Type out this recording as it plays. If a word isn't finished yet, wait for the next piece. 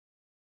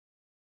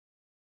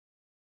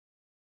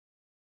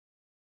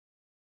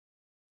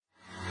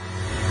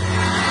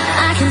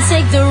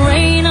take the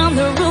rain on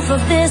the roof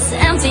of this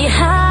empty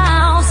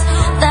house.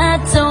 That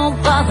don't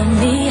bother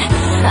me.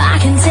 I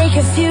can take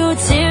a few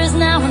tears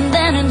now and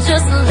then and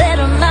just let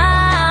them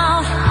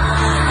out.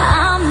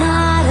 I'm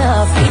not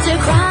afraid to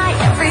cry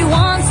every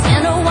once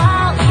in a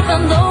while,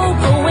 even though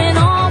going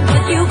on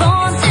with you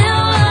gone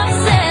still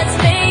upsets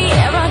me.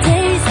 There are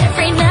days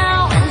every now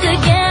and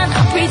again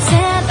I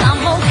pretend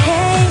I'm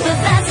okay, but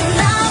that's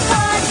not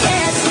what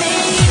gets me.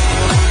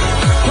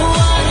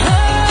 What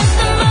hurts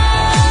the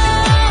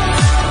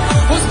most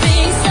was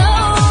being so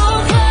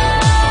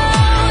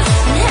close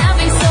and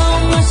having so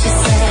much to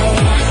say.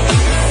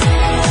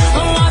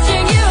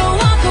 Watching you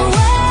walk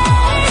away,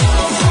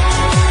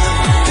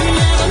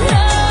 never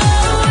knowing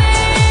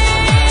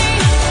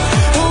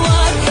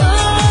what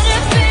could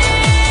have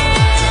been.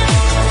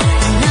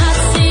 Not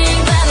seeing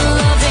that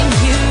loving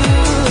you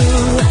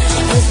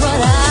is what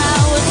I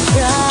was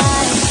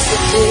trying to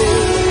do.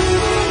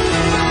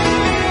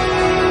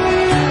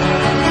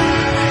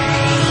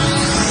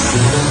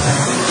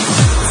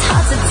 It's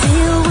hard to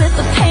deal with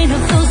the pain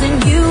of losing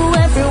you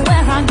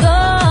everywhere I go,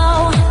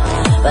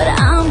 but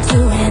I'm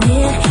doing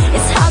it.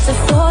 It's hard to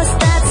force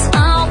that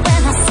smile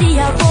when I see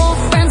our old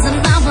friends and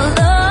I'm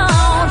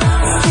alone.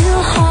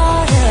 Still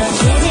harder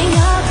getting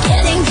up,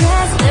 getting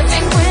dressed,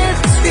 living with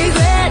this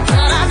regret.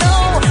 But I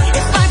know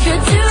if I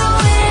could do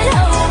it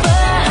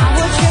over, I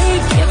would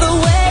give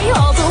away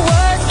all the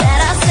words that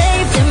I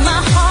saved in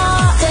my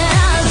heart, that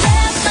I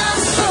left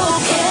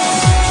unspoken.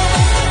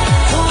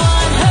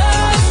 What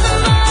hurts the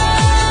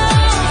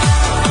most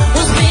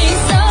was being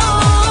so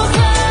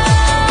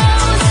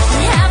close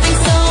and having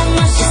so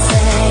much to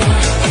say.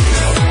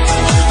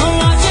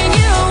 Watching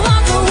you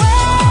walk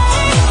away,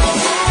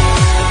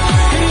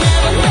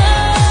 never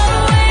knowing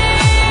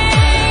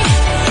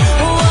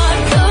what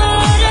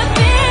could have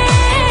been.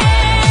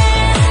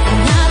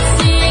 Not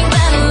seeing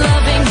that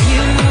loving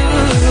you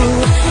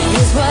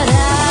is what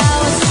I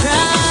was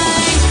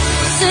trying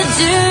to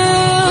do.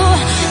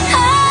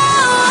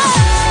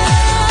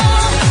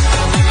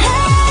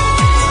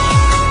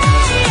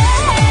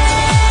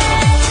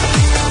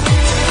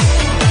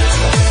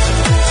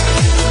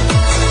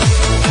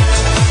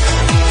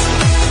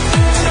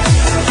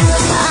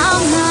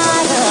 I'm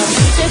not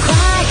afraid to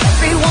cry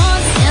every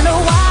once in a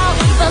while,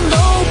 even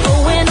though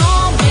going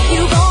on with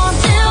you gone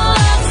still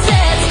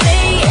upsets me.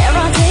 There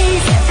are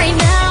days every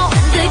now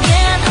and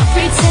again I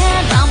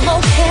pretend I'm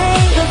okay,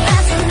 but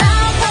that's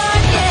not what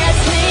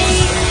gets me.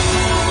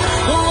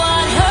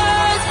 What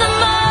hurts the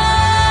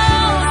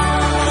most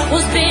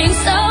was being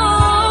so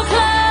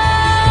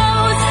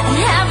close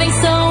and having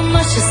so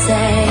much to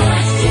say.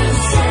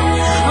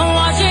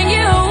 Watching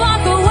you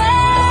walk away,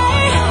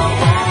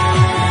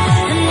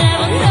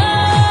 never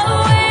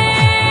knowing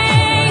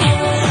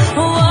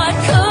what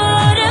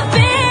could have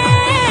been.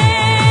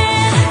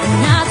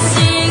 Not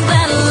seeing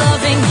that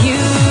loving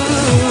you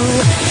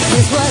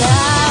is what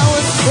I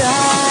was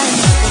trying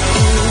to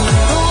do.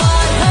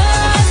 What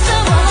hurts the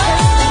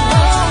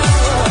most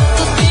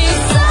was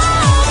being so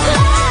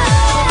close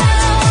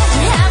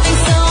and having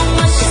so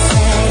much to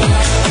say.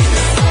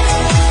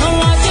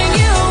 Watching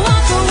you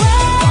walk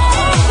away,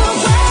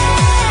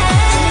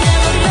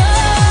 never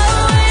knowing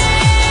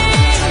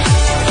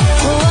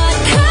what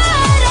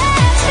could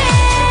have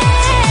been.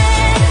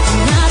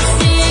 Not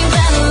seeing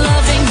that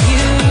loving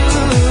you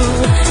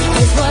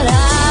is what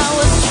I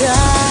was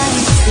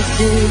trying to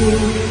do.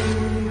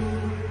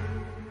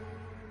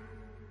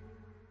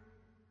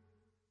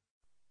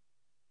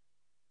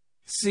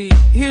 See,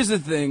 here's the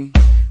thing.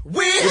 We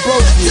We're have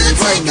both to here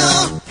right take now.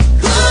 our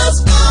clothes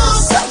off.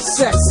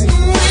 Sexy. We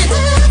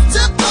have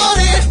to put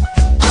it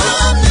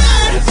all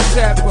night. It's a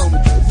sad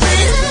moment.